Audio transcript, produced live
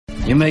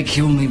You may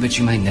kill me, but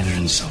you may never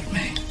insult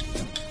me.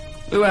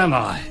 Who am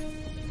I?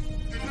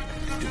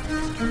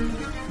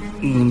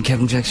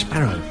 Captain Jack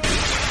Sparrow.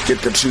 Get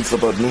the truth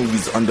about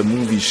movies on the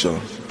movie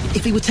show.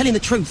 If he were telling the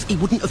truth, he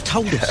wouldn't have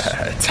told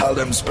us. Tell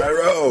them,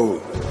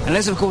 Sparrow.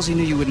 Unless, of course, he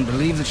knew you wouldn't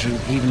believe the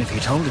truth, even if you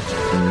told it to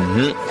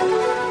him.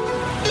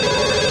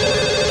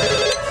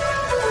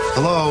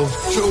 Hello?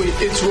 Joey,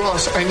 it's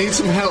Ross. I need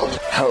some help.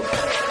 Help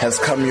has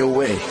come your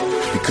way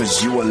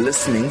because you are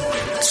listening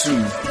to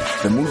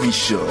the movie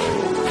show.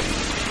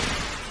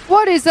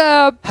 What is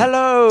up?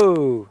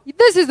 Hello!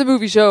 This is the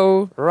movie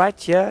show. Right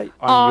here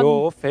on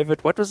your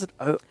favorite, what was it?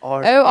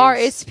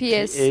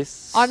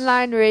 ORSPS.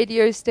 Online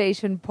radio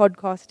station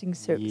podcasting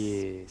service.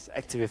 Yes,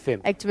 Active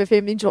FM. Active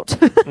FM in short.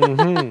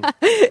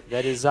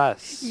 That is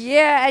us.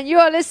 Yeah, and you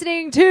are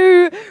listening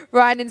to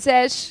Ryan and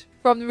Sash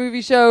from the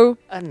movie show.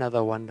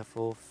 Another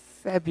wonderful,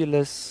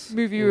 fabulous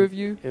movie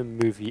review. A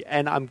movie.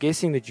 And I'm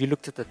guessing that you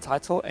looked at the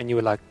title and you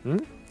were like,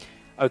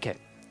 Okay,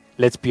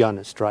 let's be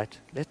honest, right?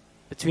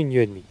 Between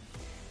you and me.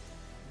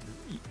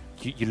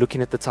 You're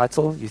looking at the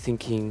title, you're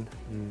thinking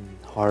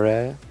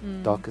horror,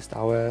 darkest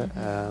hour,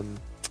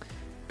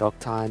 dark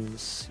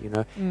times, you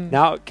know.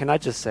 Now, can I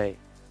just say,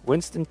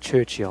 Winston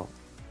Churchill,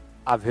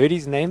 I've heard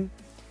his name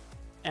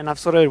and I've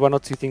sort of heard one or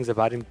two things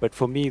about him, but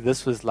for me,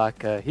 this was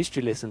like a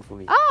history lesson for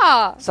me.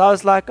 So I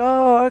was like,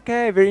 oh,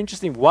 okay, very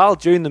interesting. While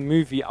during the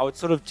movie, I would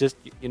sort of just,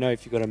 you know,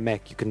 if you got a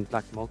Mac, you can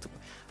like multiple.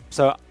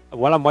 So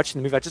while I'm watching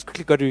the movie, I just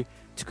quickly go to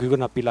Google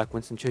and I'd be like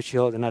Winston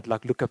Churchill, then I'd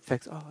like look up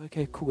facts. Oh,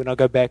 okay, cool. And I'll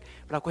go back.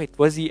 But like, wait,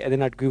 was he? And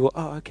then I'd Google.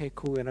 Oh, okay,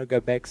 cool. And I'd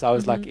go back. So I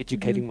was like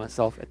educating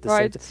myself at the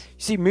same time. You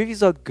see,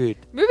 movies are good.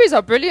 Movies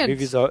are brilliant.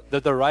 Movies are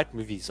the right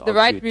movies. The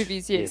right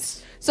movies,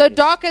 yes. So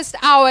Darkest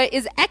Hour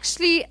is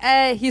actually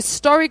a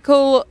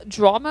historical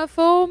drama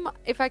film,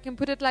 if I can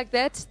put it like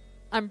that.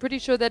 I'm pretty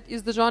sure that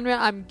is the genre.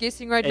 I'm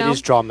guessing right now. It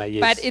is drama,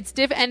 yes. But it's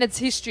and it's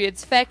history.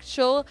 It's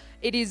factual.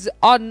 It is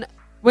on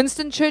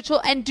Winston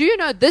Churchill. And do you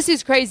know, this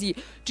is crazy.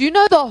 Do you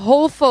know the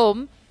whole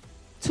film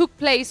took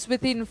place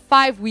within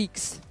 5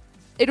 weeks?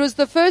 It was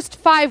the first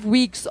 5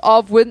 weeks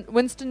of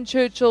Winston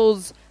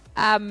Churchill's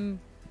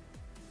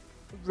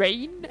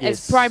reign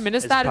as Prime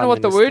Minister. I don't know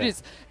what the word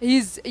is.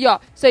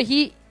 So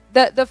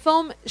the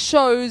film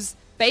shows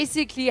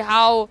basically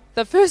how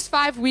the first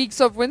 5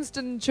 weeks of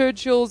Winston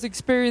Churchill's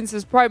experience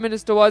as Prime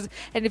Minister was.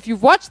 And if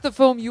you've watched the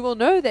film, you will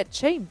know that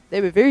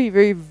they were very,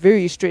 very,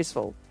 very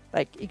stressful.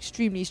 Like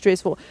extremely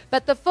stressful.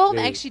 But the film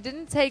actually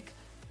didn't take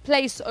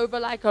place over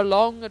like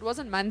it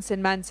wasn't months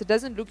and months. It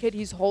doesn't look at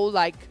his whole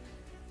like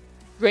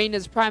reign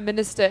as Prime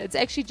Minister. It's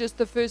actually just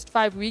the first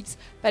 5 weeks,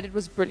 but it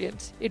was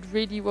brilliant. It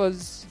really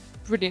was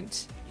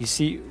brilliant. You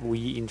see,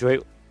 we enjoy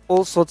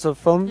all sorts of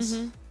films,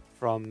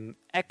 from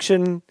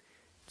action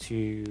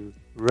to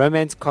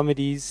romance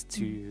comedies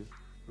to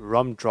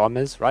rom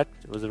dramas, right?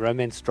 It was a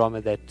romance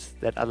drama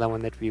that other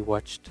one that we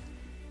watched.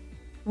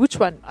 Which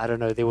one? I don't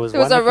know. There was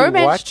a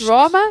romance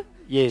drama?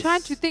 Yes.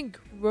 Trying to think.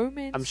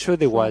 Romance I'm sure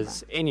there drama.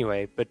 was.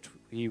 Anyway, but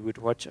we would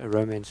watch a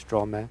romance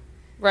drama.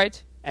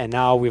 Right. And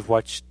now we've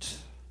watched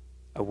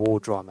a war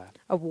drama.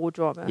 A war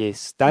drama.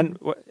 Yes.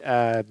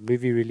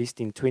 Movie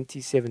released in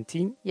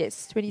 2017.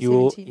 Yes, 2017. You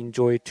will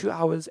enjoy 2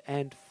 hours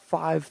and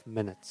 5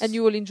 minutes. And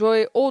you will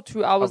enjoy all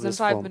 2 hours and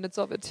 5 film. minutes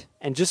of it.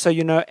 And just so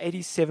you know,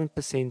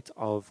 87%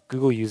 of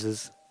Google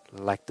users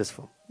like this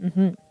film.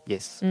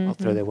 Yes. I'll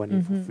throw that one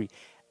in for free.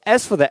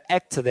 As for the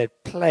actor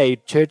that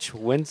played Church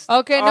Winston...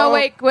 Okay, no,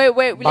 wait.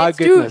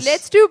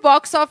 Let's do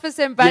box office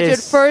and budget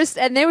first,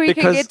 and then we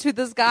can get to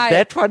this guy.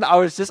 That one,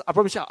 I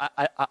promise you,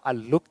 I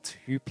looked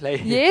who played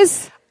him.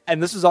 Yes.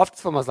 And this was after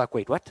the film. I was like,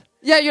 wait, what?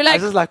 Yeah, you're like... I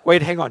was just like,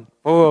 wait, hang on.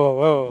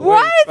 Whoa.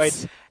 What?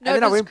 Wait. No,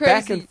 and then I went crazy.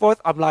 back and forth.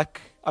 I'm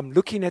like, I'm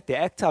looking at the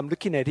actor. I'm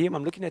looking at him.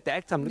 I'm looking at the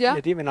actor. I'm looking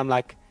at him. And I'm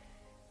like...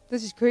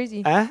 This is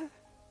crazy.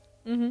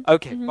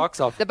 Okay, box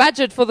office. The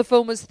budget for the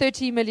film was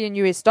 $30 million.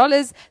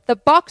 The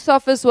box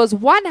office was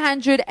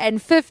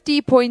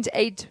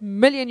 $150.8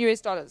 million.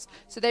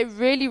 So they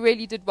really,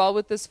 really did well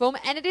with this film,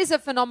 and it is a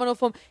phenomenal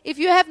film. If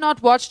you have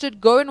not watched it,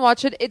 go and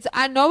watch it.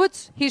 I know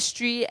it's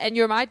history, and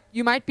you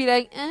might be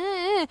like,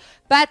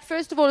 but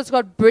first of all, it's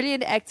got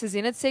brilliant actors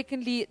in it.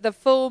 Secondly, the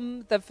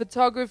film, the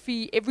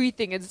photography,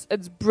 everything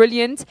it's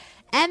brilliant,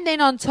 and then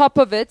on top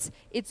of it,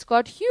 it's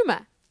got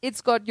humor.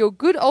 It's got your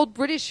good old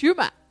British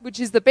humor, which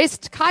is the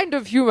best kind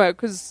of humor,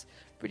 because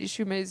British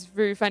humor is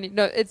very funny.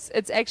 No, it's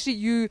actually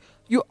you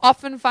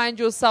often find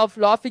yourself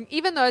laughing,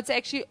 even though it's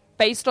actually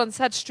based on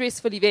such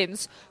stressful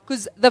events,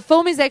 because the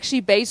film is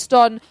actually based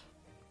on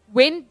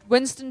when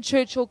Winston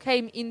Churchill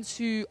came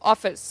into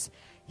office.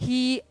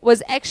 He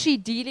was actually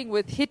dealing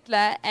with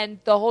Hitler and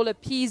the whole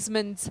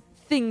appeasement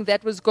thing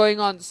that was going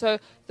on. So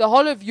the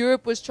whole of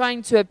Europe was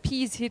trying to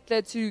appease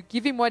Hitler to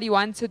give him what he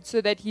wanted so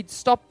that he'd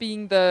stop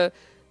being a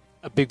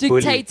big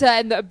dictator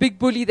and the big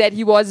bully that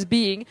he was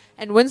being.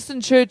 And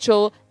Winston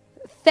Churchill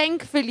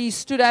thankfully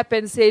stood up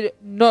and said,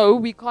 no,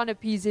 we can't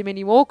appease him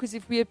anymore, because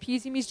if we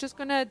appease him, he's just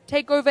going to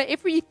take over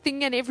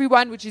everything and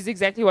everyone, which is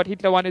exactly what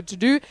Hitler wanted to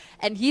do.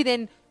 And he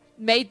then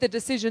made the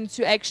decision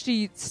to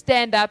actually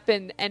stand up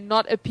and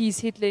not appease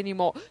Hitler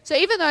anymore. So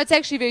even though it's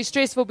actually very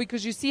stressful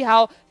because you see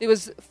how there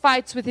was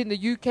fights within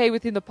the UK,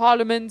 within the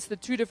parliament, the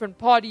two different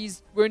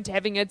parties weren't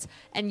having it,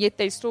 and yet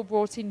they still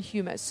brought in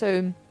humor.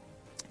 So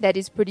that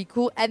is pretty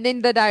cool. And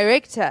then the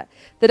director.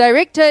 The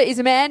director is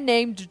a man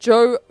named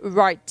Joe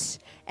Wright.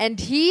 And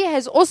he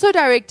has also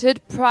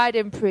directed Pride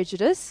and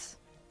Prejudice.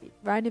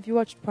 Ryan, have you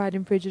watched Pride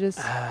and Prejudice?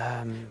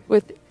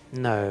 With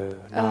No,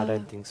 I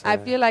don't think so. I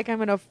feel like I'm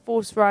going to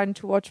force Ryan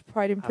to watch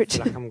Pride and I Prejudice.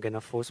 feel like I'm going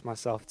to force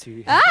myself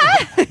to.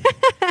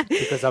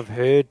 Because I've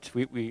heard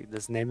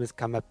this name has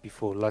come up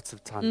before lots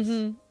of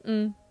times.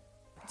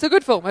 It's a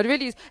good film. It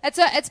really is.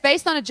 It's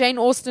based on a Jane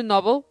Austen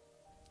novel.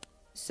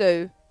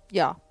 So,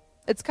 yeah.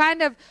 It's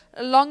kind of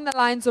along the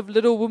lines of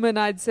Little Woman,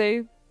 I'd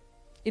say,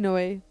 in a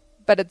way.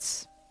 But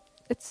it's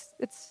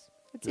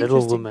Little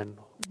interesting. Woman.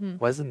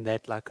 Wasn't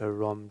that like a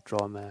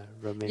drama,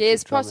 romantic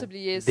Yes, drama? possibly,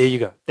 yes. There you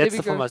go. There That's we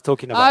the film go. I was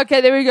talking about. Okay,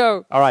 there we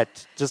go. All right,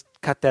 just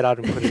cut that out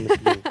and put it in the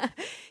beginning.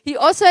 He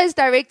also has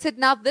directed,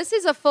 now this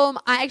is a film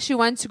I actually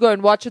want to go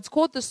and watch. It's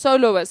called The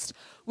Soloist,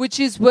 which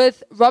is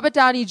with Robert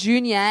Downey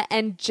Jr.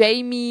 and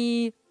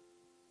Jamie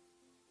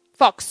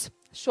Foxx.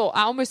 Sure,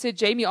 I almost said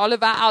Jamie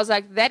Oliver. I was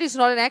like, that is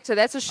not an actor,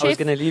 that's a chef. I was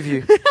going to leave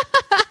you.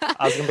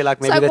 I was going to be like,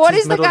 maybe So that's what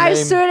his is the middle guy's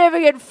name. surname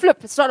again?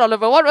 Flip. It's not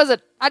Oliver. What was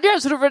it? I knew I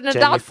should have written it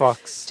Jamie down.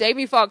 Foxx.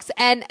 Jamie Foxx.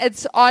 And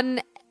it's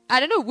on, I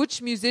don't know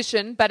which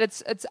musician, but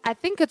it's. I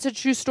think it's a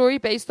true story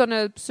based on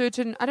a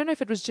certain, I don't know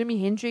if it was Jimi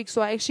Hendrix,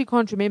 or I actually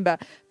can't remember.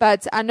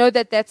 But I know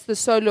that that's The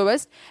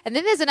Soloist. And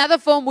then there's another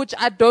film which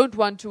I don't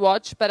want to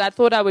watch, but I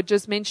thought I would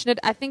just mention it.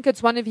 I think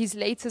it's one of his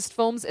latest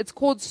films. It's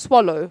called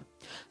Swallow.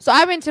 So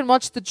I went and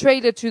watched the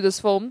trailer to this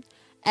film.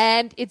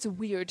 And it's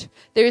weird.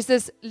 There is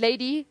this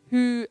lady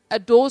who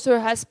adores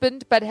her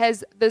husband, but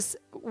has this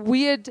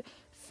weird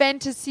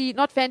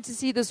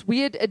this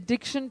weird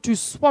addiction to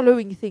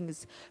swallowing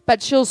things.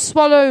 But she'll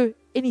swallow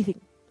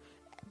anything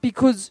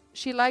because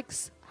she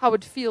likes how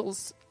it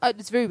feels.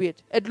 It's very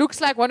weird. It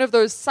looks like one of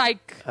those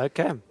psych.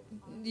 Okay.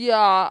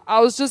 Yeah, I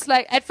was just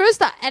like, at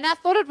first, I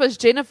thought it was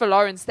Jennifer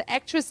Lawrence. The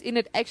actress in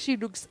it actually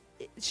looks,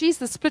 she's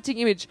the splitting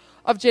image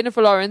of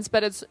Jennifer Lawrence,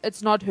 but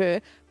it's not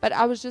her. But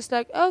I was just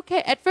like,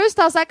 okay. At first,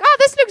 I was like, oh,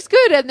 this looks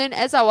good. And then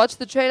as I watched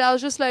the trailer, I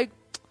was just like,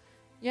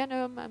 yeah,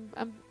 no,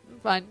 I'm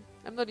fine.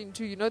 I'm not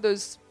into,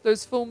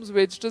 those films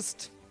where it's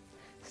just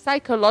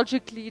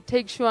psychologically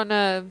takes you on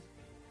a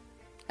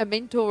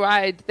mental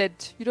ride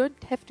that you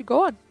don't have to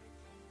go on.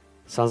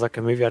 Sounds like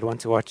a movie I'd want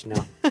to watch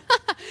now.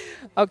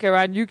 Okay,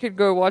 Ryan, you can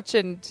go watch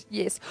and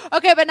yes.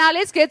 Okay, but now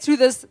let's get to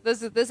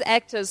this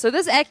actor. So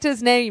this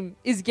actor's name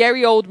is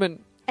Gary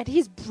Oldman, and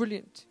he's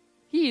brilliant.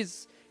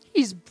 He's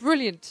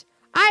brilliant.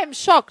 I am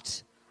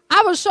shocked.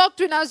 I was shocked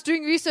when I was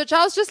doing research.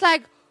 I was just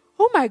like,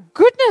 oh my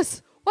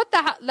goodness, what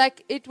the hell?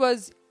 Like,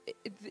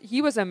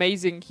 he was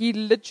amazing. He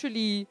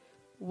literally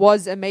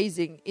was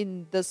amazing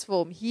in this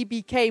film. He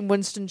became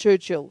Winston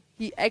Churchill.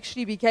 He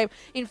actually became.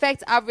 In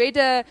fact, I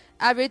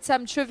read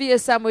some trivia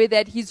somewhere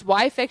that his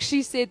wife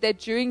actually said that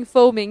during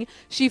filming,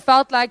 she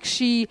felt like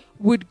she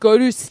would go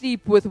to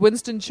sleep with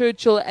Winston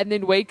Churchill and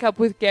then wake up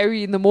with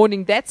Gary in the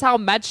morning. That's how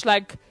much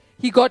like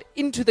he got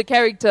into the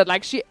character.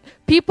 Like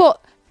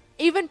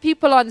even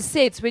people on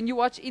sets, when you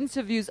watch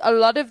interviews, a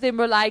lot of them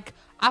were like,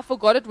 I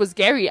forgot it was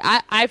Gary.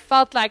 I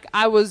felt like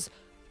I was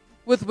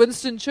with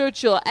Winston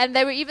Churchill. And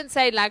they were even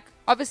saying, like,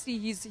 obviously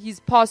he's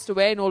passed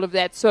away and all of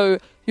that, so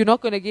you're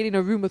not going to get in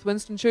a room with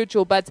Winston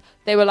Churchill. But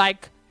they were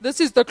like, this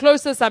is the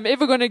closest I'm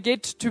ever going to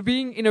get to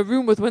being in a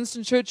room with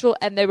Winston Churchill.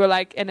 And they were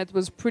like, and it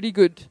was pretty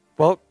good.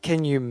 Well,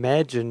 can you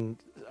imagine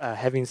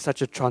having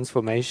such a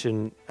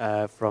transformation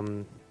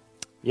from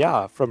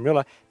real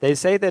life? They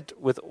say that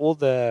with all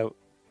the,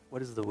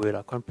 what is the word?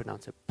 I can't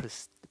pronounce it.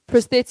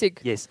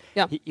 Prosthetic. Yes.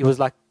 Yeah. He was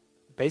like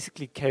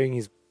basically carrying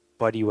his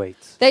body weight.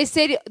 They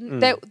said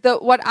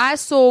what I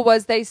saw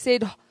was they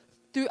said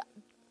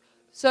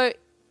so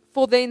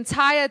for the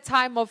entire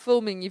time of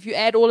filming, if you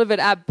add all of it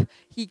up,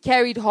 he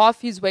carried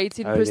half his weight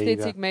in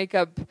prosthetic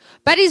makeup.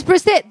 But his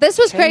this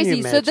was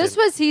crazy. So this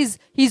was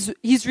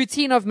his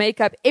routine of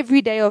makeup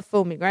every day of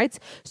filming, right?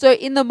 So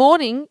in the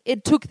morning,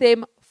 it took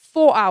them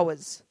 4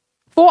 hours.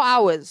 4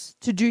 hours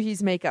to do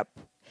his makeup.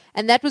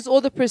 And that was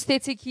all the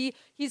prosthetic.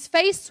 His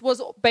face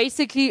was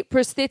basically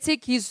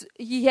prosthetic.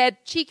 He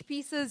had cheek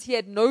pieces. He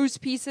had nose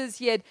pieces.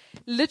 He had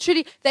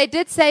literally, they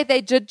did say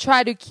they did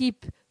try to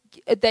keep,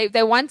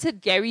 they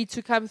wanted Gary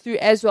to come through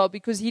as well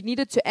because he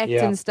needed to act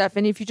and stuff.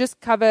 And if you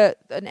just cover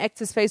an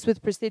actor's face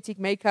with prosthetic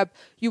makeup,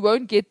 you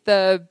won't get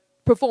the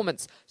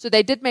performance. So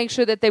they did make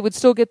sure that they would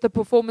still get the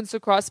performance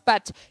across.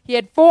 But he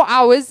had 4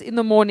 hours in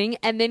the morning,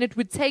 and then it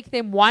would take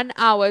them 1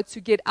 hour to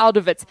get out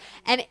of it.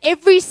 And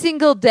every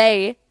single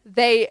day,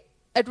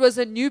 it was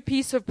a new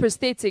piece of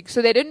prosthetic,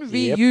 so they didn't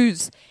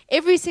reuse.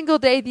 Every single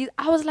day,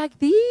 I was like,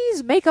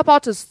 these makeup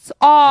artists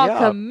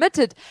are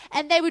committed.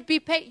 And they would be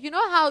paid. You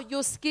know how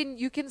your skin,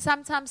 you can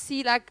sometimes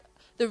see like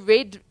the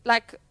red,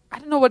 like, I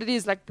don't know what it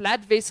is, like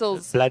blood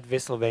vessels. Blood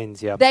vessel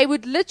veins, yeah. They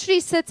would literally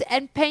sit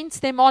and paint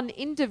them on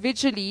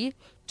individually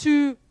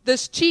to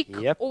this cheek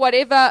Yep. or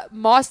whatever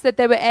mask that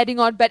they were adding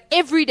on. But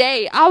every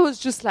day, I was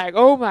just like,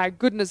 oh my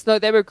goodness, no,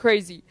 they were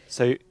crazy.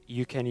 So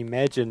you can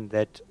imagine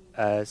that.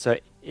 So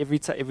every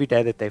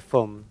day that they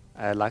film,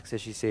 like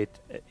she said,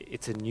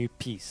 it's a new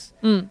piece.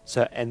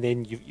 So and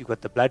then you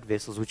got the blood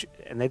vessels,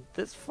 and they're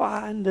this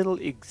fine little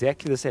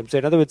exactly the same. So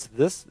in other words,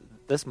 this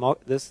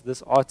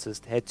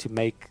artist had to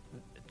make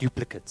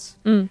duplicates,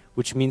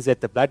 which means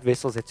that the blood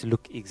vessels had to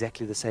look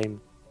exactly the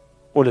same,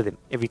 all of them,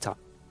 every time.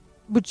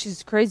 Which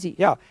is crazy.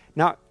 Yeah.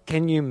 Now,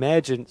 can you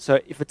imagine? So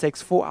if it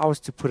takes 4 hours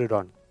to put it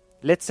on,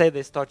 let's say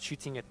they start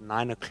shooting at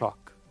 9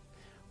 o'clock.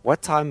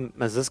 What time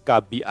must this guy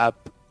be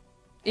up?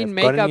 In have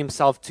makeup. gotten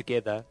himself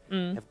together,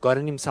 have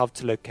gotten himself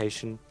to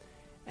location,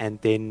 and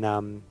then,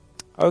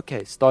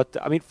 start.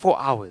 4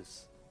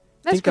 hours.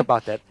 That's Think cra-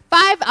 about that.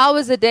 5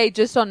 hours a day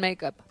just on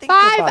makeup. Think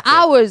 5 about that.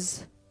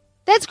 hours.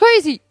 That's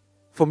crazy.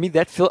 For me,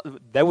 that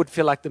would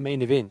feel like the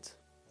main event.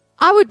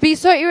 I would be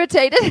so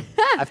irritated.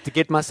 I have to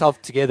get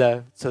myself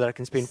together so that I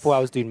can spend 4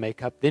 hours doing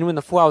makeup. Then when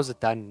the 4 hours are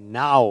done,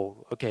 now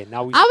we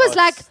I was start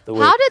like, the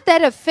work. how did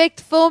that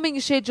affect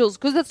filming schedules?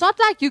 Because it's not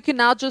like you can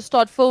now just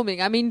start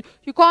filming. I mean,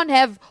 you can't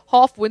have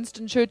half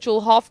Winston Churchill,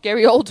 half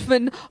Gary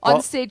Oldman on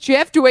Well, set. You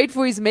have to wait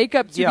for his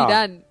makeup to be yeah.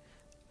 done.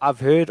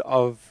 I've heard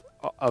of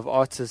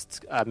artists,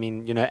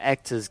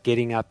 actors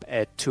getting up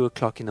at 2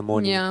 o'clock in the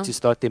morning Yeah. to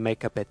start their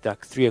makeup at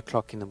like 3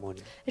 o'clock in the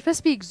morning. It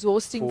must be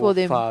exhausting 4, for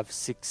them. 5,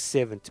 6,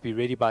 7 to be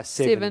ready by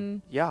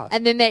 7. Yeah,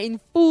 And then they're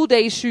in full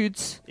day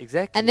shoots.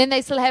 exactly. And then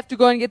they still have to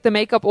go and get the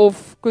makeup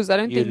off because I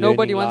don't You're think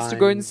nobody learning wants to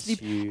go and lines,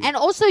 sleep. you- And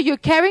also, you're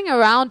carrying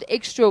around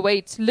extra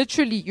weight.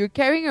 Literally, you're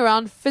carrying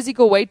around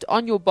physical weight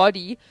on your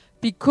body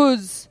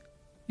because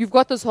you've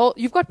got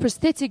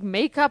prosthetic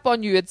makeup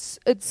on you. It's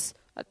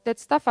that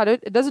stuff.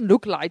 It doesn't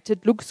look light.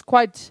 It looks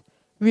quite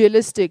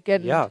realistic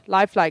and Yeah.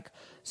 lifelike.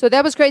 So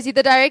that was crazy.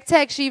 The director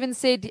actually even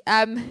said,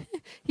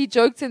 he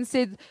joked and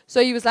said,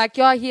 so he was like,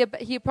 yeah,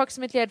 he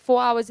approximately had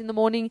 4 hours in the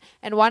morning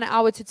and 1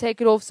 hour to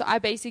take it off. So I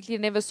basically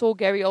never saw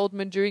Gary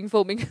Oldman during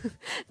filming.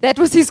 That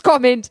was his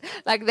comment.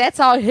 Like, that's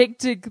how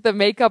hectic the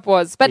makeup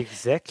was. But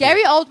Exactly.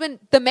 Gary Oldman,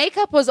 the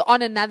makeup was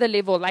on another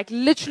level. Like,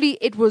 literally,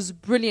 it was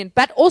brilliant.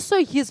 But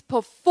also his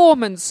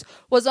performance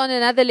was on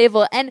another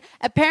level. And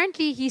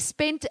apparently he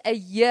spent a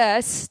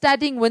year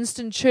studying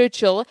Winston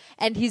Churchill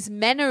and his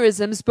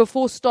mannerisms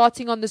before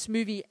starting on this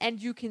movie.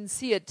 And you can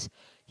see it.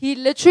 He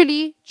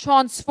literally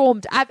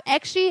transformed. I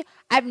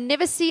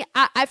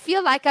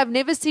feel like I've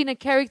never seen a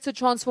character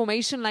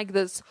transformation like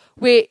this,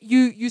 where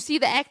you see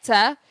the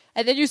actor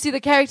and then you see the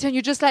character and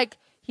you're just like,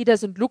 he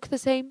doesn't look the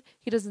same,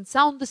 he doesn't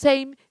sound the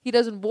same, he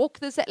doesn't walk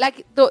the same.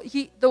 Like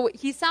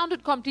he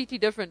sounded completely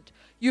different.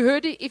 You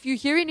heard it if you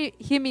hear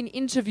him in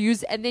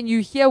interviews and then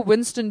you hear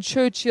Winston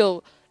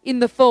Churchill in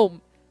the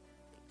film.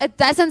 It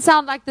doesn't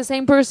sound like the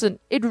same person.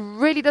 It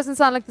really doesn't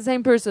sound like the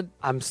same person.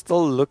 I'm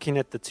still looking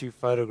at the two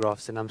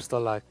photographs and I'm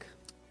still like,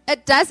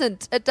 It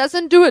doesn't. It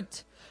doesn't do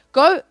it.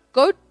 Go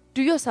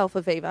do yourself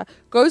a favor.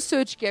 Go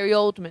search Gary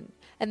Oldman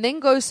and then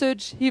go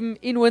search him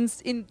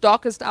in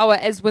Darkest Hour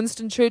as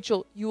Winston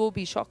Churchill. You will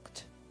be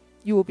shocked.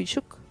 You will be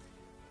shook.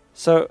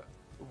 so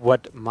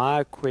what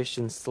my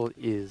question still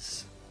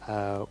is,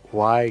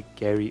 why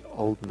Gary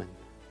Oldman?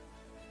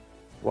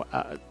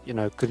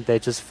 Couldn't they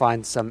just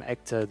find some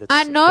actor that's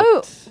I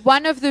know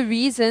one of the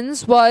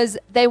reasons was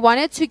they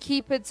wanted to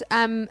keep it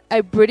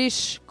a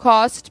British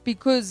cast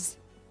because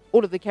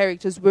all of the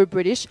characters were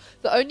British.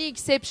 The only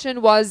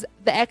exception was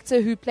the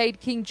actor who played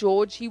King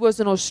George. He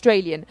was an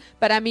Australian.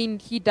 But I mean,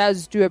 he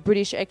does do a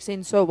British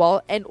accent so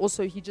well. And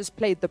also he just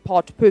played the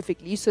part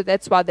perfectly. So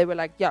that's why they were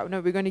like, yeah, no,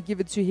 we're going to give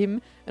it to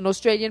him, an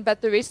Australian. But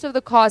the rest of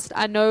the cast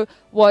I know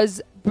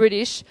was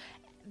British.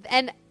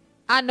 And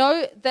I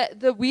know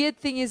that the weird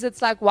thing is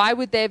it's like, why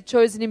would they have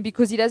chosen him?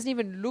 Because he doesn't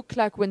even look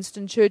like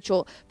Winston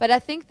Churchill. But I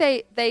think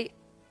the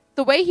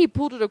way he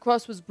pulled it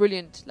across was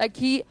brilliant. Like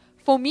he,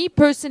 for me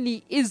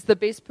personally, is the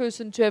best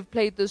person to have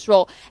played this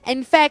role.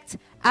 In fact,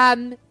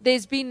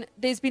 there's been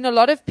a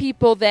lot of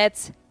people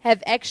that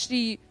have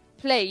actually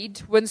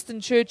played Winston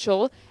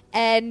Churchill,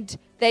 and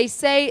they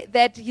say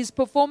that his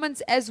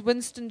performance as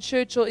Winston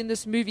Churchill in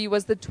this movie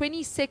was the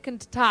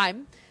 22nd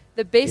time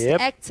the Best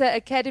Actor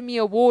Academy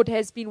Award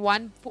has been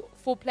won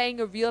for playing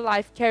a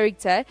real-life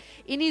character.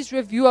 In his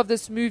review of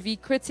this movie,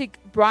 critic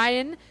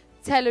Brian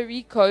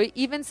Tallarico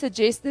even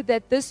suggested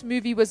that this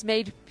movie was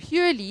made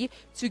purely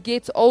to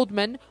get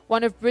Oldman,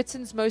 one of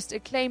Britain's most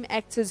acclaimed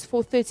actors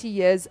for 30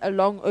 years, a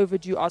long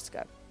overdue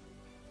Oscar.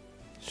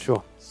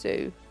 Sure.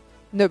 So,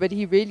 no, but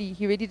he really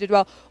did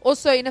well.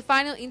 Also, in a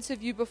final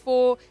interview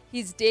before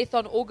his death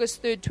on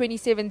August 3rd,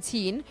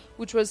 2017,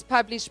 which was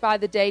published by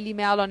the Daily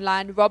Mail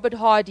Online, Robert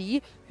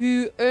Hardy,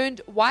 who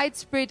earned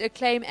widespread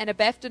acclaim and a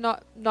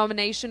BAFTA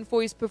nomination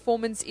for his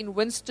performance in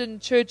Winston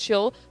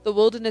Churchill, The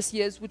Wilderness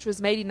Years, which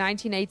was made in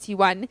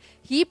 1981.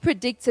 He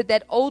predicted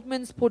that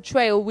Oldman's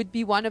portrayal would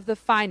be one of the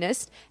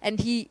finest,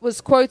 and he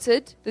was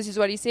quoted, this is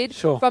what he said,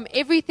 Sure. "From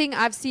everything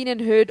I've seen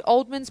and heard,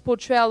 Oldman's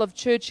portrayal of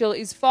Churchill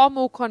is far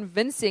more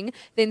convincing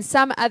than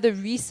some other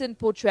recent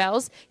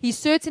portrayals. He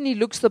certainly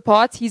looks the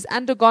part. He's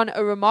undergone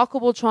a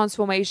remarkable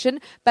transformation,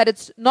 but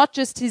it's not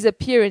just his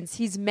appearance.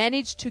 He's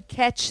managed to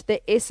catch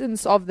the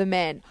essence of the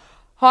man."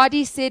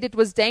 Hardy said it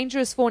was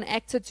dangerous for an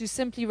actor to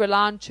simply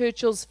rely on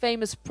Churchill's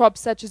famous props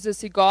such as a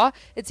cigar.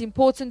 It's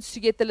important to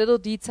get the little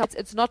details.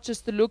 It's not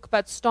just the look,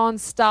 but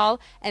stance, style,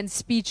 and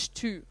speech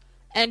too.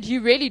 And he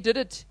really did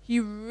it. He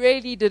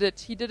really did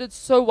it. He did it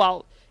so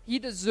well. He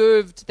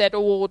deserved that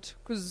award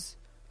because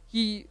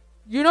he,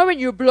 when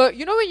you blow,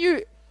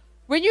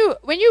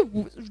 when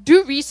you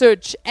do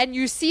research and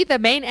you see the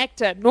main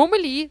actor,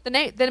 normally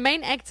the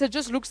main actor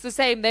just looks the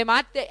same.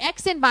 The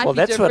accent might Well, be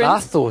that's different. what I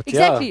thought, yeah.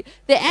 Exactly.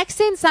 The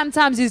accent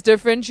sometimes is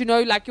different.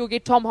 Like you'll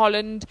get Tom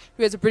Holland,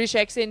 who has a British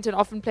accent and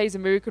often plays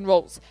American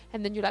roles.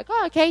 And then you're like,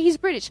 oh, okay, he's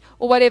British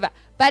or whatever.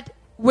 But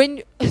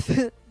when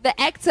the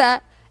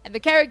actor and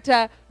the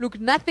character look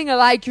nothing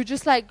alike, you're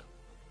just like,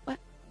 what?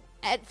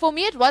 And for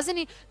me, it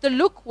wasn't. The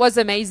look was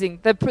amazing.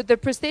 The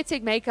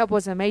prosthetic makeup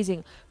was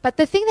amazing. But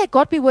the thing that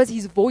got me was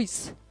his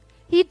voice.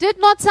 He did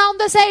not sound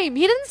the same.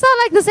 He didn't sound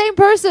like the same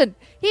person.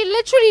 He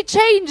literally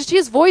changed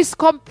his voice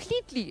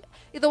completely.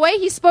 The way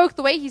he spoke,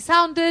 the way he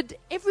sounded,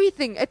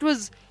 everything. It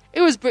was.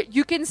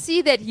 You can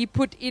see that he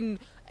put in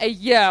a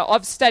year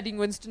of studying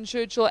Winston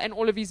Churchill and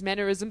all of his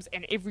mannerisms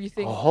and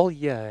everything. A whole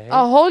year, eh?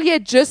 A whole year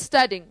just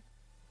studying.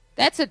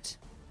 That's it.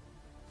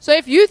 So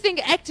if you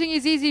think acting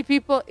is easy,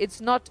 people, it's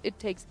not. It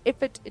takes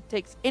effort. It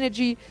takes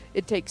energy.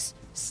 It takes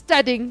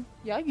studying.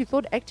 Yeah, you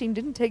thought acting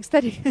didn't take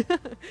studying.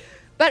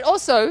 But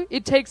also,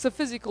 it takes a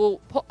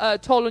physical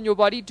toll on your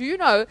body. Do you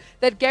know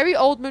that Gary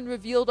Oldman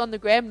revealed on the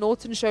Graham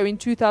Norton show in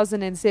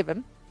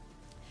 2007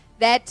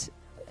 that,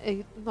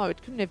 no,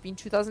 it couldn't have been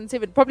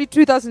 2007, probably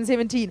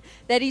 2017,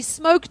 that he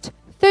smoked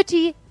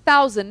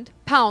 30,000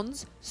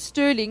 pounds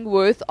sterling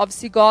worth of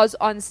cigars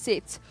on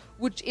set,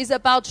 which is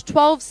about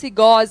 12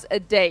 cigars a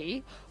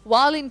day,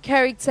 while in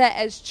character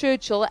as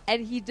Churchill,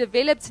 and he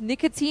developed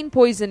nicotine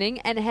poisoning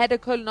and had a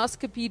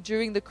colonoscopy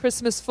during the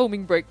Christmas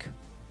filming break.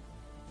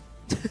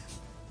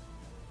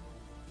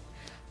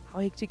 How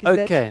hectic is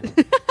Okay.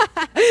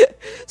 that?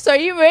 So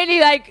he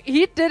really,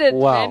 he did it,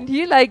 Wow. and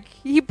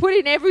he put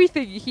in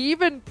everything. He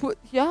even put,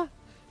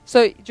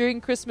 So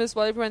during Christmas,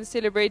 while everyone's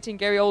celebrating,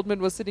 Gary Oldman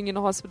was sitting in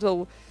a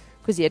hospital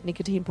because he had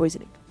nicotine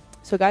poisoning.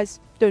 So guys,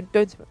 don't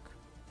smoke.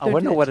 I Don't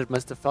wonder do what that. it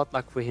must have felt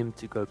like for him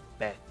to go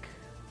back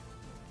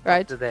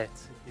Right? to that.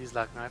 He's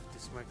like, no, I have to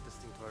smoke this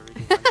thing to I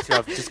really want to.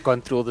 I've just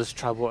gone through all this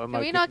trouble. Oh my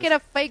Can we not get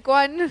goodness. a fake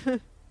one? You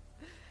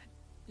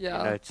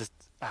Yeah. know, just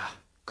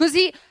Because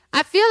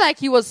I feel like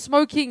he was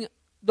smoking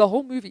the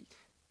whole movie.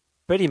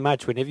 pretty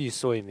much whenever you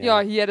saw him.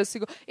 Yeah, he had a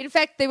cigar. In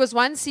fact, there was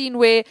one scene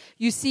where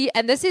you see,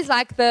 and this is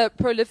like the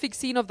prolific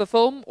scene of the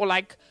film, or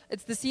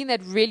it's the scene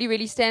that really,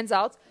 really stands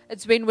out.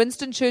 It's when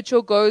Winston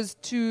Churchill goes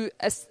to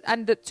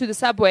the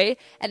subway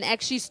and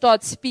actually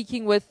starts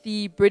speaking with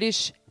the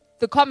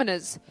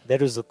commoners.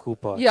 That was the cool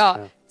part.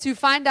 Yeah, to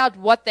find out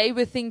what they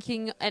were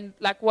thinking and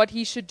what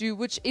he should do,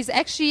 which is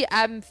actually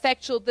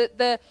factual.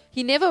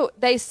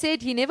 They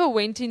said he never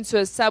went into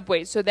a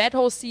subway, so that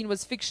whole scene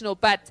was fictional.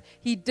 But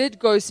he did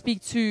go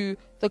speak to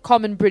the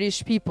common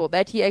British people.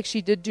 That he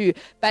actually did do.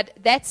 But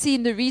that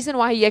scene, the reason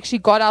why he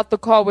actually got out the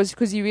car was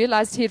because he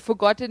realized he had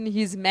forgotten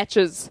his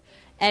matches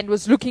and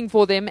was looking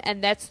for them,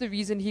 and that's the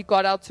reason he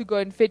got out to go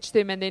and fetch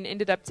them, and then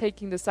ended up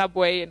taking the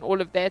subway and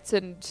all of that,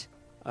 and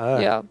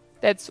yeah.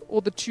 That's,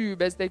 or the tube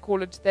as they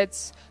call it.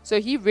 So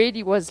he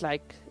really was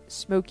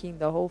smoking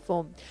the whole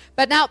film.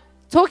 But now,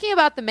 talking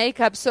about the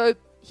makeup, so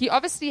he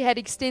obviously had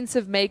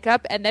extensive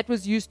makeup, and that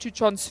was used to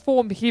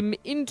transform him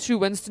into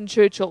Winston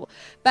Churchill.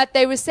 But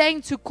they were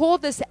saying to call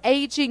this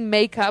aging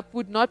makeup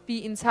would not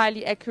be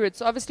entirely accurate.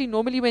 So obviously,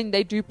 normally when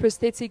they do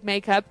prosthetic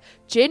makeup,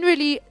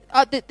 generally,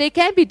 there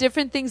can be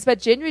different things, but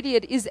generally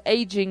it is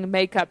aging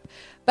makeup.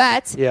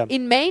 But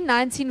in May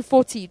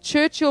 1940,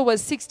 Churchill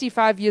was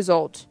 65 years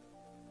old.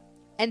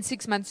 And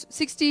 6 months,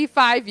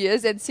 65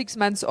 years and 6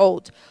 months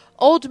old.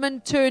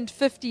 Oldman turned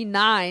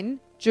 59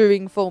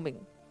 during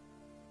filming.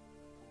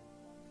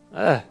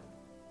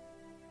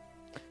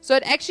 So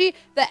it actually,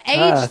 the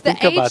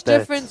age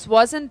difference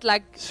wasn't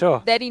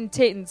that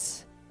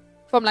intense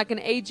from an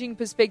aging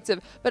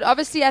perspective. But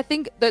obviously, I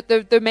think that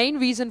the main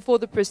reason for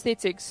the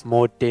prosthetics,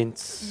 more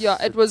dense.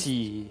 Yeah, it was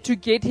to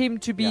get him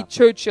to be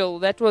Churchill.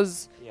 That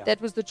was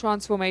the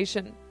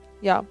transformation.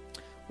 Yeah.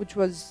 which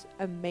was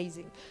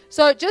amazing.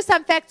 So just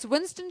some facts.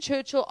 Winston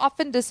Churchill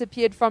often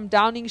disappeared from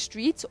Downing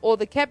Street or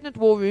the Cabinet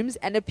War Rooms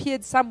and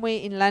appeared somewhere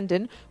in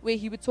London where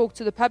he would talk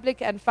to the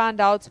public and find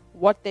out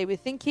what they were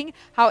thinking.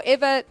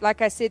 However,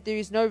 like I said, there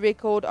is no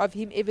record of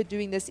him ever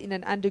doing this in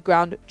an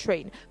underground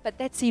train. But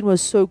that scene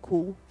was so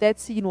cool. That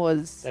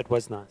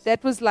was nice.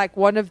 That was like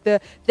one of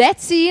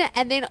that scene.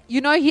 And then,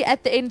 he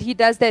at the end, he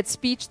does that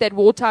speech, that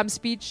wartime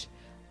speech.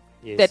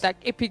 Yes. That like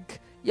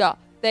epic. Yeah.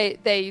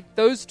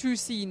 Those two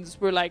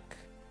scenes were like,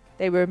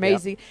 they were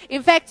amazing. Yep.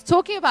 In fact,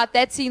 talking about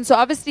that scene, so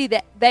obviously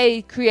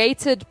they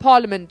created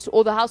Parliament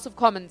or the House of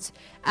Commons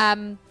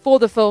for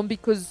the film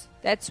because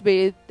that's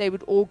where they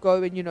would all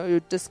go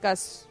and,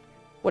 discuss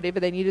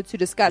whatever they needed to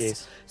discuss.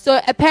 Yes. So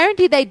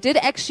apparently they did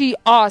actually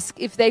ask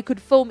if they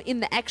could film in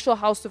the actual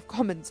House of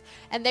Commons.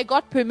 And they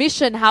got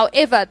permission.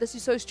 However, this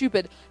is so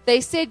stupid. They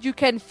said you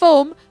can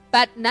film,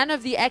 but none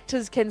of the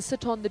actors can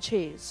sit on the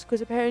chairs because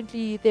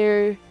apparently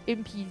their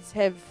MPs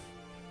have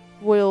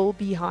royal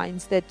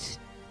behinds that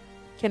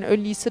can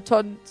only sit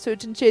on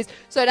certain chairs.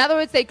 So in other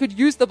words, they could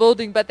use the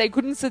building, but they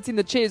couldn't sit in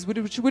the chairs,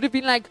 which would have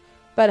been like,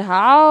 but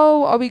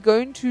how are we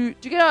going to,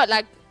 do you get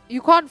like,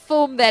 you can't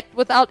film that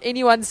without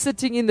anyone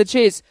sitting in the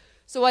chairs.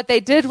 So what they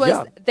did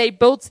was they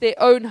built their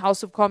own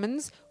House of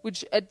Commons,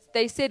 which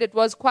they said it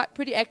was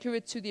pretty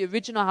accurate to the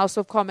original House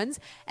of Commons.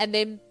 And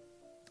then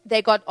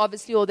they got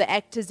obviously all the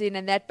actors in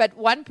and that. But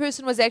one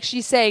person was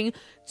actually saying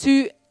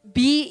to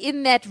be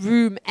in that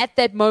room at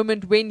that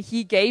moment when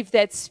he gave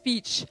that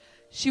speech.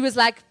 She was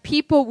like,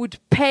 people would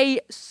pay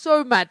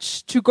so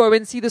much to go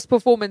and see this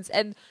performance.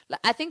 And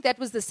I think that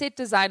was the set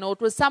designer, or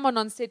it was someone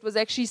on set was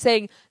actually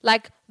saying,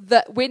 like,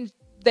 when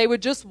they were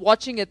just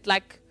watching it,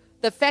 like,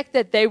 the fact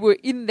that they were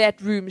in that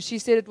room, she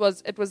said it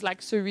was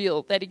like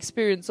surreal, that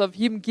experience of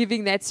him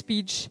giving that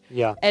speech.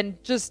 Yeah.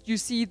 And just, you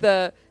see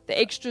the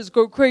extras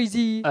go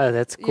crazy. Oh,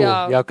 that's cool.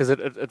 Yeah, because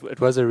it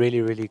was a really,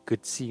 really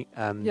good scene.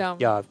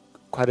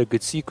 Quite a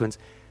good sequence.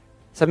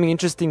 Something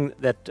interesting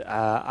that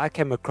I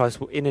came across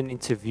in an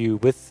interview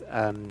with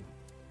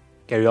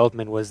Gary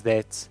Oldman was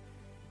that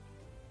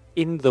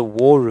in the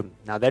war room,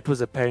 now that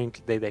was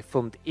apparently they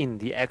filmed in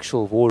the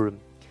actual war room,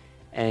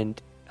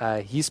 and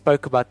he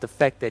spoke about the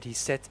fact that he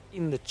sat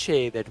in the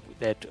chair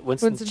that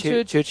Winston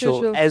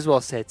Churchill as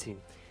well sat in,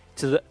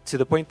 to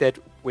the point that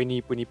when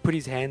he put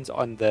his hands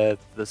on the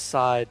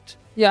side,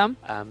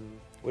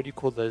 what do you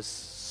call those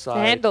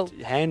side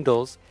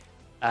handles?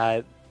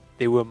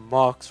 There were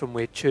marks from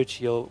where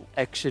Churchill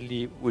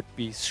actually would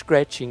be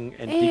scratching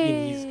and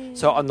digging his.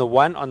 So on the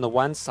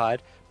one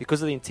side,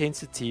 because of the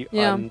intensity,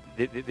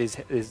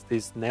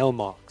 there's nail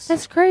marks.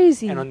 That's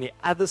crazy. And on the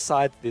other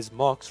side, there's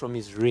marks from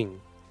his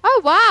ring.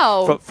 Oh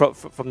wow!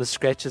 From the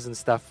scratches and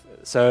stuff.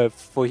 So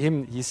for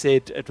him, he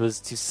said it was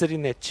to sit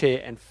in that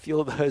chair and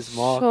feel those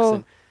marks. Sure.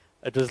 And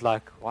it was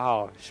like,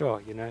 wow,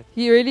 sure,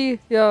 He really,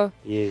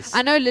 Yes.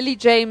 I know Lily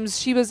James,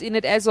 she was in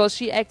it as well.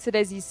 She acted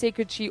as his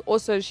secretary.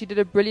 Also, she did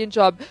a brilliant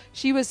job.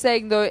 She was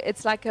saying, though,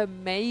 it's like a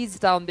maze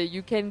down there.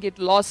 You can get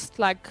lost,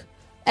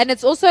 and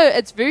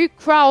it's very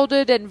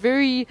crowded and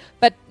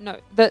but no,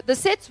 the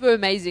sets were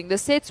amazing. The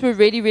sets were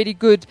really, really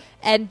good.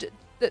 And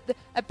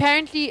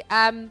apparently,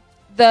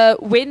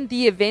 when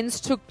the events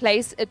took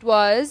place, it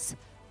was,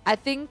 I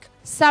think,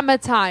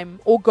 summertime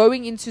or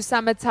going into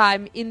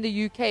summertime in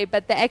the UK,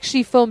 but they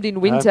actually filmed in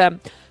winter.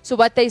 So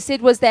what they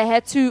said was they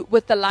had to,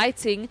 with the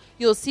lighting,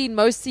 you'll see in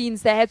most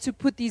scenes, they had to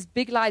put these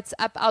big lights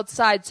up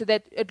outside so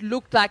that it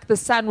looked like the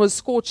sun was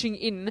scorching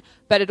in,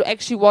 but it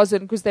actually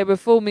wasn't because they were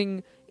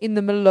filming in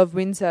the middle of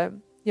winter.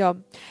 Yeah.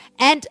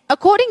 And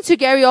according to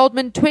Gary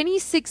Oldman,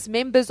 26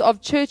 members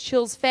of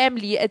Churchill's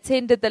family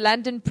attended the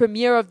London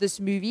premiere of this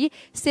movie,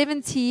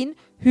 17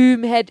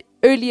 whom had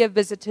earlier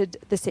visited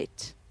the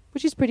set,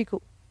 which is pretty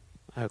cool.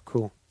 Oh,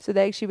 cool. So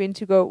they actually went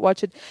to go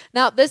watch it.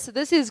 Now, this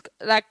is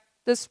like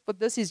this, but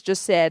this is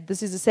just sad.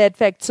 This is a sad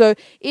fact. So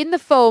in the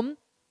film,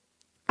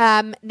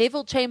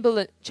 Neville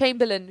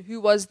Chamberlain,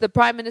 who was the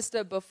Prime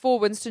Minister before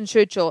Winston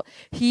Churchill,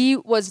 he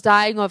was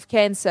dying of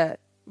cancer,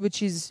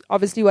 which is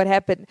obviously what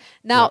happened.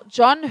 Now,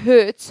 John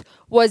Hurt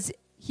was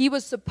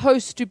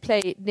supposed to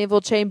play Neville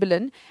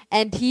Chamberlain,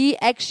 and he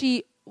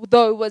actually,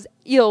 though, was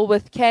ill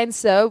with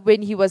cancer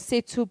when he was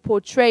set to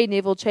portray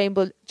Neville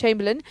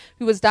Chamberlain,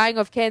 who was dying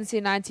of cancer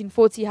in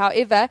 1940.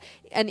 However,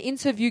 an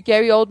interview,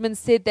 Gary Oldman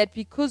said that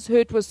because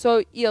Hurt was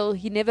so ill,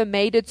 he never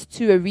made it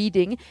to a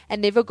reading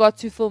and never got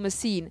to film a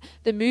scene.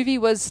 The movie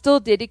was still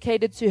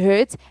dedicated to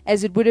Hurt,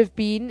 as it would have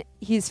been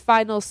his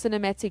final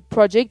cinematic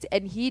project,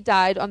 and he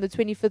died on the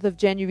 25th of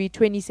January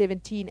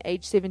 2017,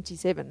 age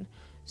 77.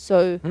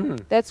 So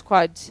that's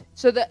quite.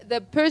 So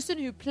the person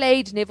who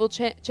played Neville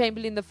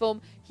Chamberlain in the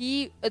film,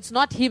 it's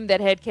not him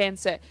that had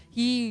cancer.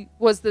 He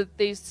was the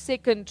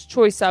second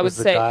choice, I would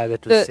say. The guy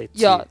that was set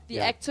the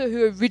actor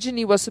who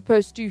originally was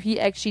supposed to. He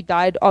actually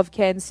died of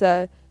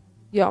cancer.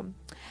 Yeah.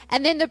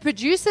 And then the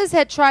producers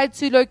had tried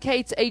to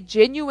locate a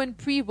genuine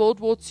pre-World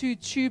War II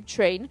tube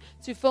train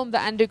to film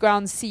the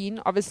underground scene,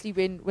 obviously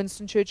when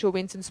Winston Churchill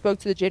went and spoke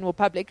to the general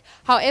public.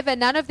 However,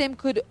 none of them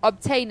could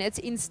obtain it.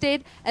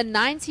 Instead, a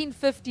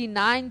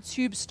 1959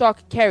 tube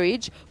stock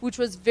carriage, which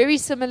was very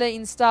similar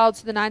in style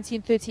to the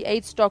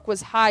 1938 stock,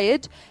 was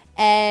hired.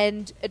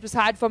 And it was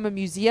hired from a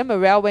museum, a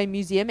railway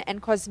museum,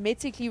 and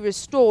cosmetically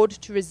restored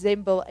to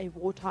resemble a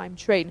wartime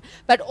train.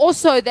 But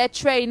also that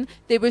train,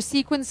 there were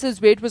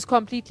sequences where it was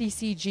completely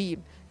CG,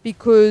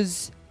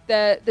 because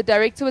the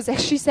director was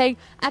actually saying,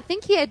 I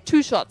think he had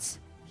 2 shots.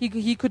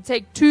 He could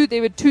take 2.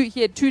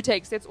 He had 2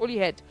 takes. That's all he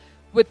had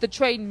with the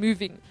train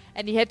moving.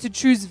 And he had to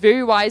choose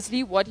very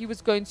wisely what he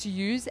was going to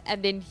use.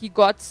 And then he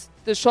got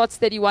the shots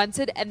that he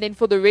wanted. And then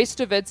for the rest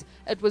of it,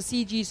 it was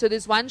CG. So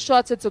there's one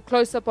shot, it's a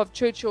close-up of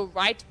Churchill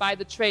right by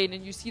the train.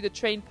 And you see the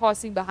train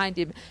passing behind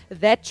him.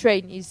 That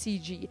train is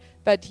CG.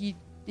 But the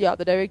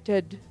director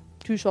had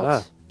 2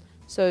 shots.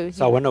 So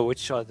I wonder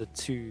which are the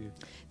 2.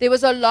 There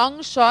was a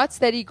long shot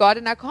that he got.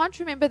 And I can't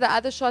remember the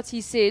other shots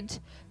he said.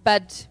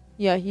 But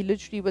yeah, he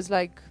literally was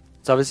like...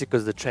 It's obviously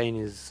because the train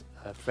is...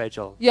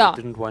 fragile. Yeah.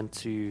 They didn't want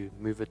to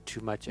move it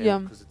too much Yeah.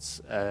 because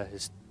it's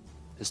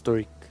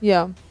historic,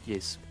 Yeah,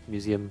 yes,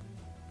 museum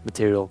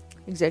material.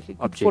 exactly.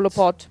 Could Objects. fall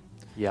apart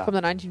Yeah. from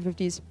the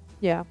 1950s.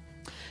 Yeah.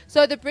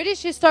 So the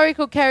British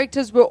historical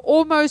characters were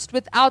almost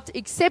without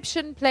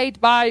exception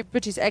played by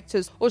British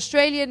actors.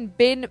 Australian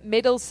Ben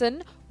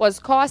Mendelsohn was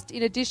cast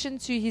in addition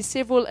to his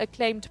several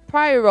acclaimed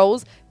prior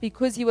roles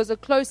because he was a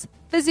close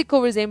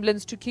physical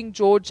resemblance to King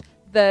George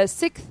the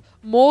Sixth,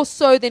 more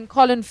so than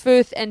Colin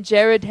Firth and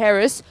Jared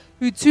Harris,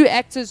 who 2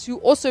 actors who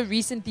also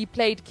recently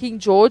played King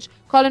George.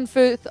 Colin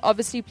Firth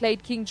obviously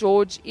played King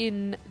George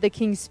in The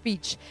King's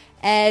Speech,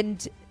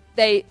 and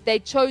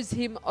they chose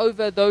him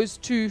over those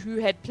 2 who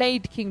had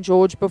played King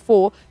George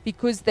before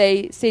because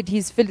they said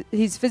his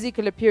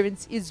physical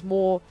appearance is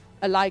more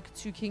alike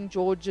to King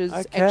George's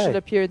actual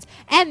appearance.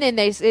 And then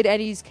they said,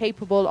 and he's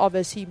capable of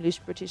a seamless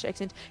British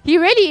accent. He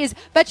really is.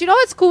 But you know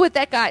what's cool with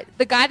that guy?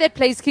 The guy that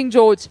plays King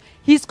George,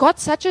 he's got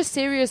such a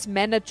serious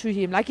manner to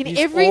him. Like in He's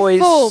every always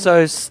film.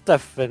 so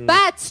stiff and...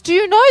 But do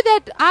you know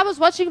that I was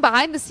watching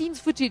behind the scenes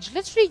footage?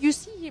 Literally, you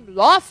see him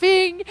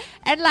laughing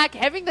and like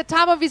having the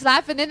time of his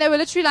life. And then they were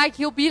literally like,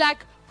 he'll be like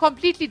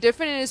completely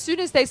different. And as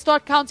soon as they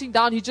start counting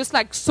down, he just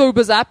like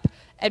sobers up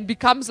and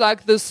becomes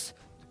like this...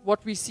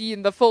 what we see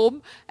in the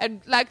film and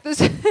like this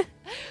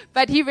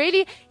but he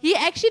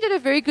actually did a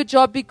very good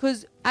job,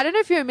 because I don't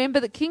know if you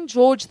remember that King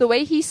George, the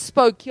way he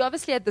spoke, he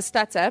obviously had the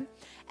stutter,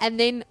 and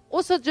then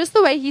also just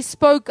the way he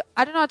spoke,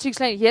 I don't know how to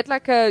explain it, he had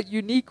like a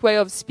unique way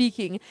of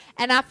speaking,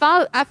 and I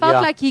felt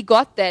like he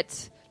got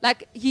that,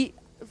 like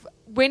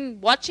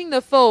when watching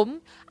the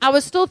film, I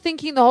was still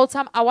thinking the whole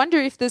time, I wonder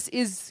if this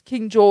is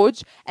King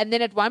George. And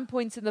then at one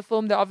point in the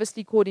film, they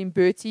obviously called him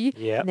Bertie.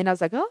 Yeah. And then I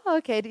was like, oh,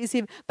 okay, it is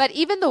him. But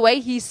even the way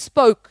he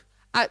spoke,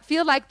 I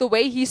feel like the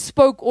way he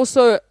spoke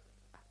also,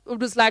 it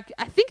was like,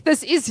 I think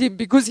this is him,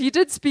 because he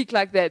did speak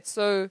like that.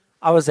 So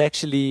I was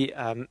actually,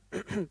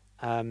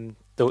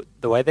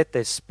 the way that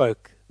they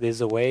spoke,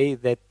 there's a way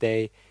that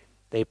they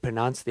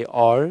pronounce their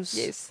R's.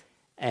 yes.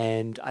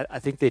 And I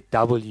think their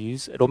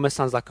W's, it almost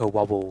sounds like a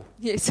wobble.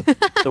 Yes.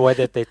 The way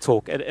that they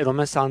talk. It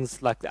almost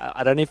sounds like,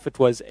 I don't know if it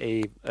was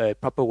a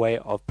proper way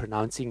of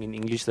pronouncing in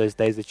English those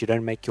days that you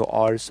don't make your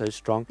R's so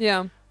strong.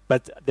 Yeah.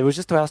 But there was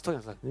just the way I was talking.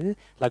 I was like,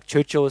 like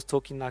Churchill was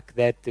talking like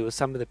that. There were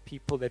some of the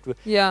people that were...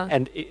 Yeah.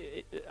 And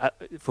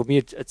for me,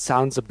 it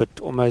sounds a bit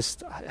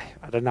almost,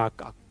 I don't know,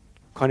 I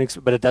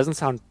can't but it doesn't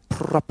sound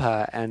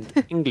proper and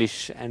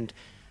English and...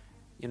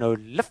 you know,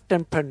 lift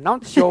and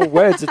pronounce your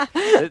words.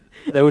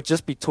 They would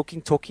just be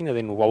talking, and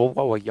then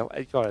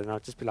and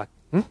I'd just be like,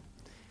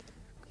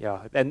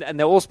 yeah. And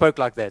they all spoke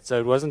like that. So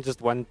it wasn't just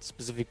one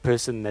specific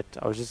person that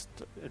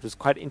it was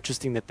quite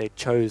interesting that they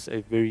chose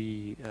a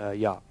very,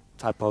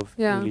 type of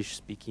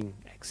English-speaking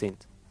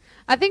accent.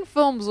 I think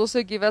films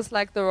also give us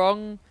like the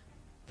wrong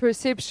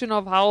perception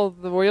of how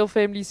the royal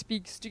family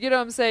speaks. Do you get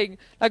what I'm saying?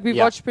 Like we've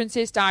watched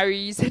Princess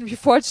Diaries and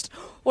we've watched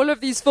all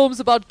of these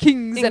films about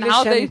kings English and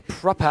how they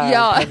proper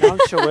and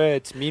pronounce your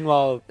words.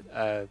 Meanwhile,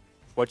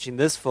 watching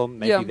this film,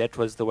 maybe that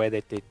was the way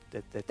that they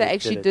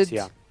actually did.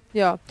 did.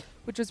 Yeah,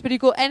 which was pretty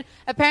cool. And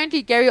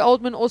apparently Gary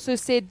Oldman also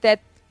said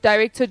that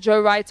director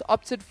Joe Wright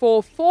opted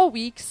for 4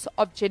 weeks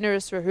of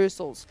generous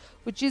rehearsals,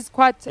 which is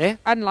quite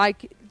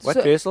unlike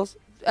rehearsals?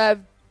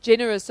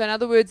 Generous. So in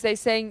other words, they're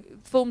saying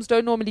films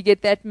don't normally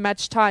get that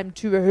much time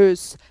to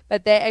rehearse,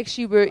 but they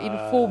actually were in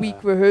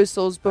 4-week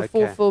rehearsals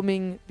before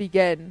filming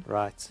began.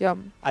 Right. Yeah.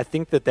 I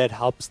think that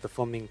helps the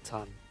filming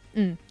time.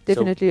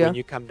 Definitely. So when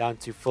you come down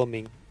to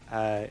filming,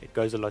 it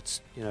goes a lot,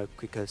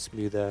 quicker,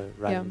 smoother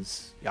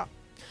runs. Yeah.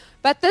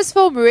 But this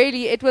film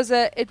really, it was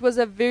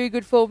a very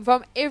good film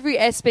from every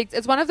aspect.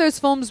 It's one of those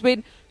films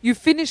when you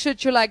finish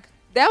it, you're like,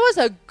 that was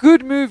a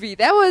good movie.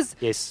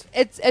 Yes.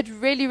 It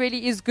really,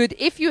 really is good.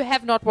 If you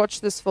have not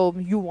watched this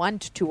film, you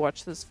want to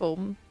watch this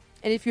film.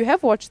 And if you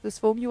have watched this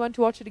film, you want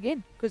to watch it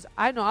again. Because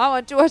I know I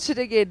want to watch it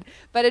again.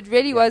 But it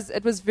really was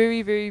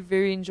very, very,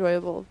 very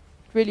enjoyable.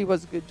 It really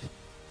was good.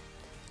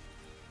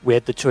 we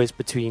had the choice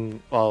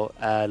between,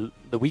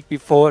 the week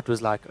before it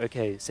was like,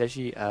 okay,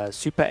 Sashi,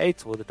 Super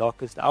 8 or The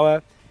Darkest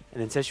Hour.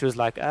 And then Sashi was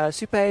like,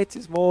 Super 8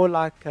 is more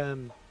like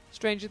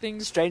Stranger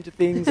Things. Stranger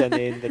Things. And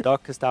then The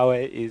Darkest Hour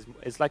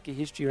is like a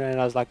history run.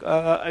 And I was like,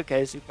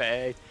 okay, Super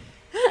 8.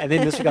 And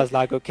then this week I was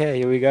like, okay,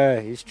 here we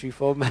go, history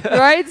film.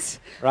 Right?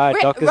 Right,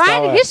 Darkest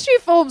Ryan, Hour. history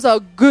films are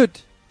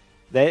good.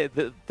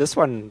 This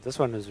one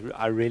was,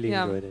 I really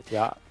Yeah. enjoyed it,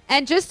 yeah.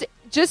 And just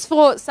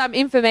for some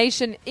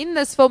information, in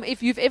this film,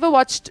 if you've ever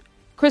watched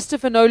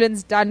Christopher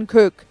Nolan's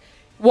Dunkirk,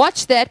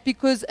 watch that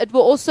because it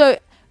will also...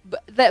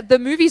 The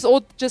movies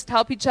all just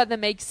help each other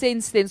make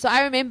sense then. So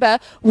I remember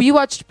we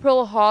watched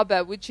Pearl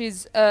Harbor, which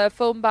is a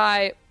film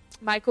by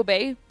Michael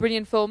Bay,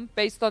 brilliant film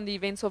based on the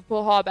events of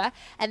Pearl Harbor.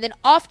 And then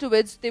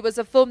afterwards, there was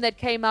a film that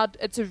came out.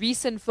 It's a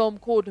recent film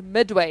called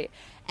Midway.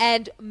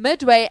 And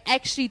Midway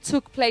actually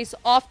took place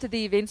after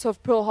the events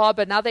of Pearl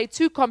Harbor. Now, they're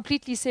two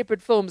completely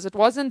separate films. It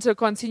wasn't a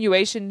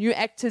continuation, new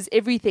actors,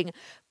 everything.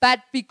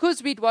 But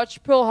because we'd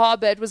watched Pearl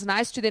Harbor, it was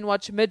nice to then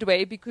watch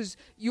Midway because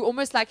you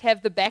almost like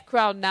have the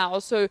background now,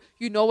 so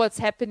you know what's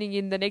happening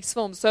in the next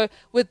film. So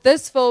with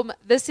this film,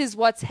 this is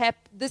what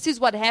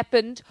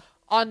happened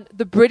on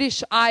the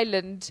British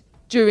island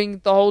during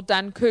the whole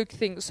Dunkirk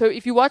thing. So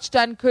if you watch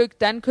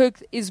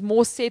Dunkirk is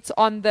more set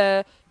on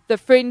the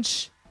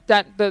French,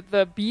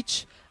 the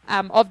beach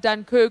of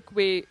Dunkirk,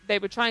 where they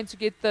were trying to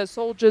get the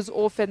soldiers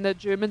off and the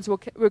Germans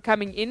were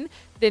coming in.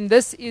 Then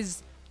this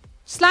is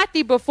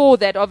slightly before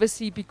that,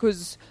 obviously,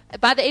 because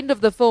by the end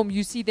of the film,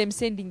 you see them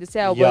sending the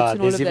sailboats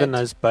and all of that. Yeah, there's even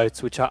those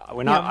boats, which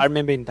I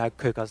remember in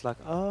Dunkirk, I was like,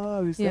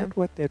 oh, is that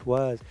what that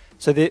was?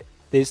 So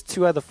there's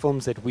two other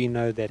films that we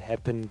know that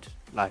happened,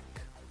 that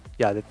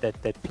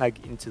plug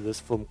into this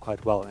film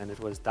quite well, and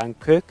it was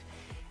Dunkirk,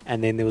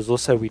 and then there was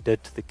also we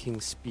did The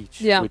King's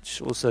Speech,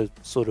 which also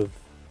sort of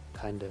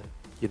kind of,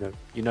 you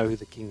know who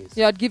the king is.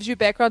 Yeah, it gives you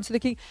background to the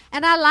king.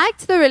 And I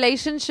liked the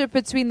relationship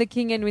between the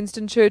king and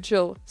Winston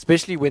Churchill.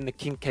 Especially when the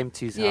king came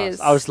to his house.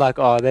 I was like,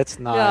 oh, that's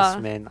nice,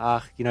 man.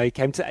 He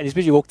came to, and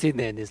especially walked in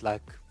there and there's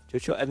like,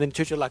 Churchill, and then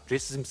Churchill like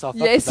dresses himself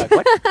up. He's like,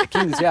 what? The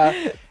king's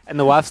here. And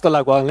the wife's still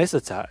like, well, unless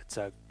it's a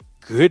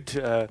good,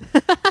 a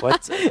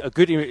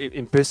good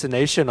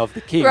impersonation of the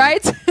king.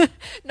 Right?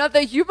 No,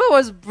 the humor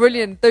was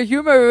brilliant. The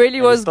humor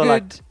really was good.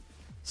 Like,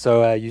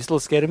 so you still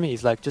scared of me?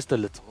 He's like, just a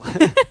little.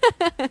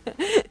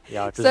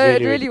 Yeah, it was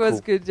it really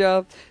was cool. good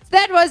job. So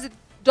that was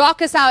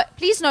Darkest Hour.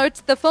 Please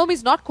note, the film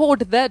is not called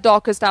The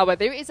Darkest Hour.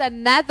 There is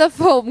another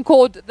film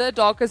called The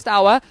Darkest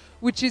Hour,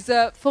 which is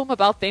a film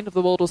about the end of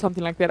the world or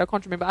something like that. I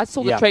can't remember. I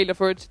saw the trailer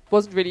for it.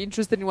 Wasn't really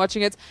interested in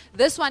watching it.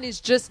 This one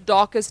is just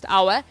Darkest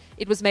Hour.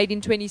 It was made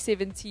in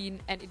 2017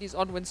 and it is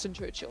on Winston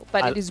Churchill.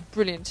 But it is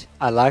brilliant.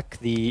 I like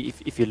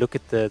if you look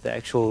at the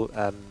actual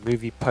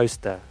movie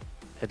poster,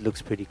 it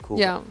looks pretty cool.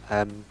 Yeah.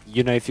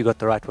 If you got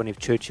the right one, if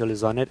Churchill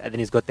is on it, and then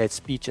he's got that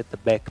speech at the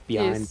back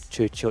behind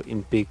Churchill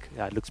in big.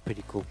 It looks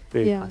pretty cool.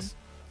 Very nice.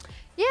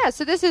 Yeah,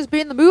 so this has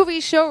been the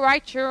movie show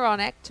right here on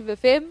Active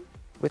FM.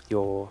 With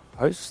your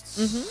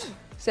hosts.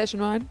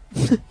 Session 1.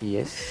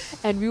 Yes.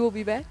 And we will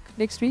be back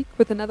next week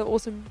with another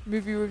awesome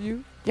movie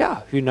review.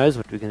 Yeah, who knows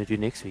what we're going to do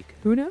next week.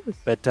 Who knows?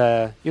 But,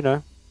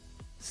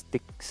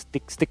 stay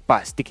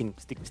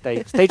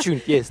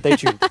tuned. Yes, stay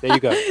tuned. There you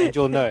go. And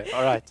you'll know.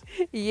 All right.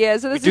 Yeah,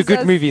 so this we do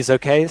good movies,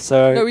 okay?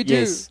 So no, we do.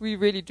 Yes. We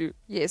really do.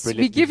 Yes.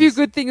 Brilliant we give movies.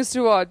 you good things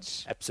to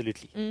watch.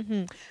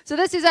 Absolutely. So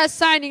this is us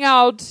signing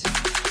out.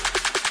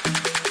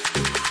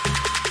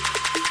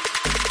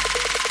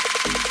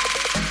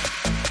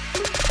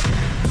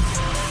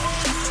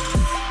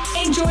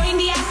 Enjoying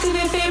the Active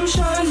FM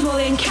shows? Well,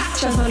 then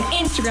catch us on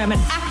Instagram at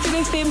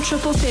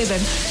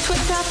ActiveFM777,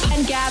 Twitter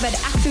and Gab at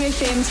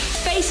ActiveFM,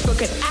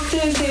 Facebook at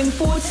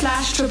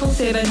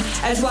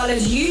ActiveFM/777, as well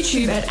as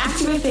YouTube at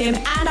ActiveFM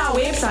and our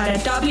website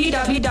at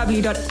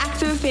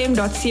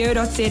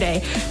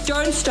www.activefm.co.za.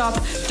 Don't stop,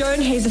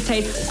 don't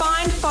hesitate.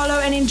 Find, follow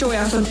and enjoy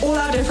us on all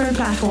our different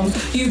platforms.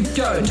 You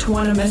don't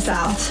want to miss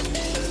out.